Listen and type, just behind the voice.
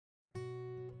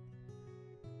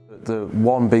The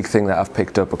one big thing that I've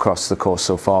picked up across the course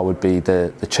so far would be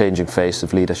the changing face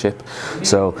of leadership.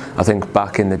 So I think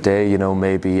back in the day, you know,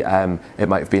 maybe it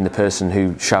might have been the person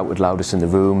who shouted loudest in the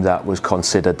room that was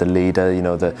considered the leader, you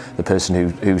know, the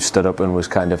person who stood up and was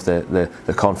kind of the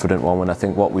confident one. And I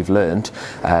think what we've learned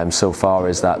so far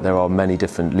is that there are many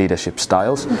different leadership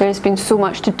styles. There's been so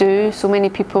much to do, so many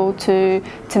people to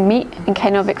meet and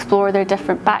kind of explore their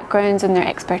different backgrounds and their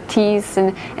expertise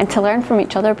and to learn from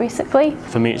each other, basically.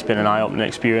 For me, it's been an eye-opening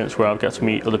experience where I've got to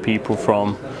meet other people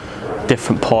from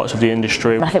different parts of the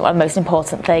industry. I think one of the most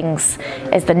important things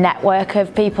is the network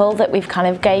of people that we've kind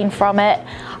of gained from it.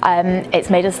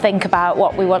 It's made us think about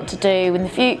what we want to do in the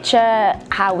future,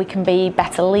 how we can be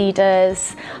better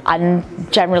leaders, and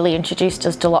generally introduced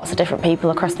us to lots of different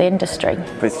people across the industry.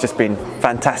 It's just been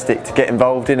fantastic to get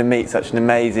involved in and meet such an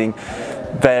amazing,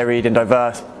 varied and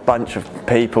diverse bunch of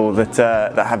people that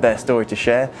have their story to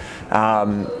share,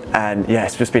 and yeah,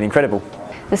 it's just been incredible.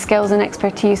 The skills and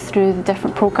expertise through the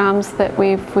different programmes that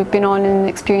we've been on, and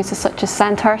experiences such as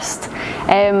Sandhurst,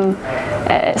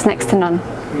 it's next to none,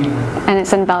 and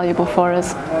it's invaluable for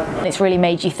us. It's really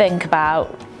made you think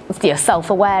about your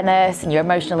self-awareness and your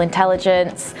emotional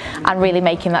intelligence, and really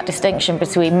making that distinction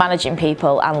between managing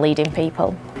people and leading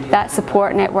people. That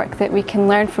support network that we can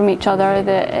learn from each other,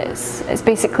 that it's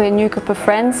basically a new group of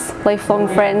friends, lifelong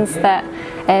friends, that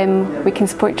we can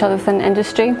support each other within the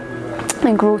industry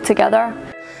and grow together.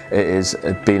 It has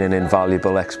been an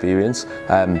invaluable experience.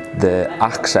 The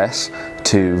access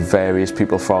to various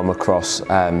people from across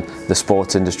the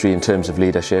sports industry in terms of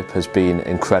leadership has been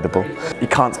incredible. You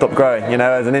can't stop growing, you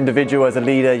know, as an individual, as a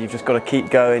leader, you've just got to keep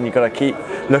going, you've got to keep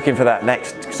looking for that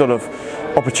next sort of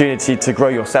opportunity to grow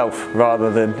yourself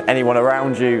rather than anyone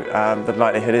around you. The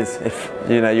likelihood is, if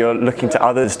you know you're looking to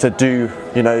others to do,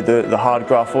 you know, the hard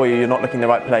graft for you, you're not looking in the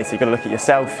right place. You've got to look at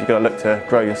yourself, you've got to look to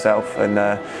grow yourself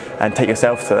and take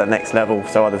yourself to that next level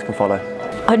so others can follow.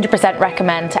 100%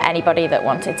 recommend to anybody that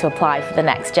wanted to apply for the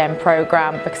NextGen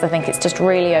programme, because I think it's just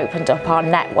really opened up our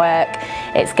network,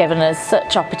 it's given us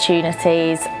such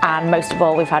opportunities, and most of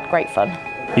all, we've had great fun.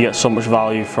 You get so much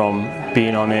value from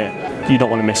being on it, you don't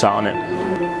want to miss out on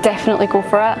it. Definitely go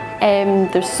for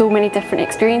it. There's so many different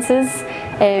experiences,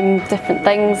 different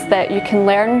things that you can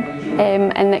learn,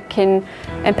 and that can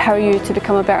empower you to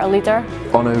become a better leader.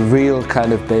 On a real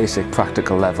kind of basic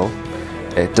practical level,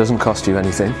 it doesn't cost you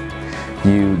anything.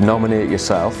 You nominate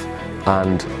yourself,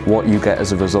 and what you get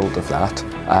as a result of that,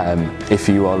 if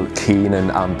you are keen and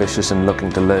ambitious and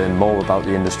looking to learn more about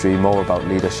the industry, more about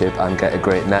leadership and get a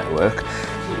great network,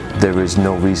 there is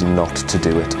no reason not to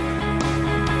do it.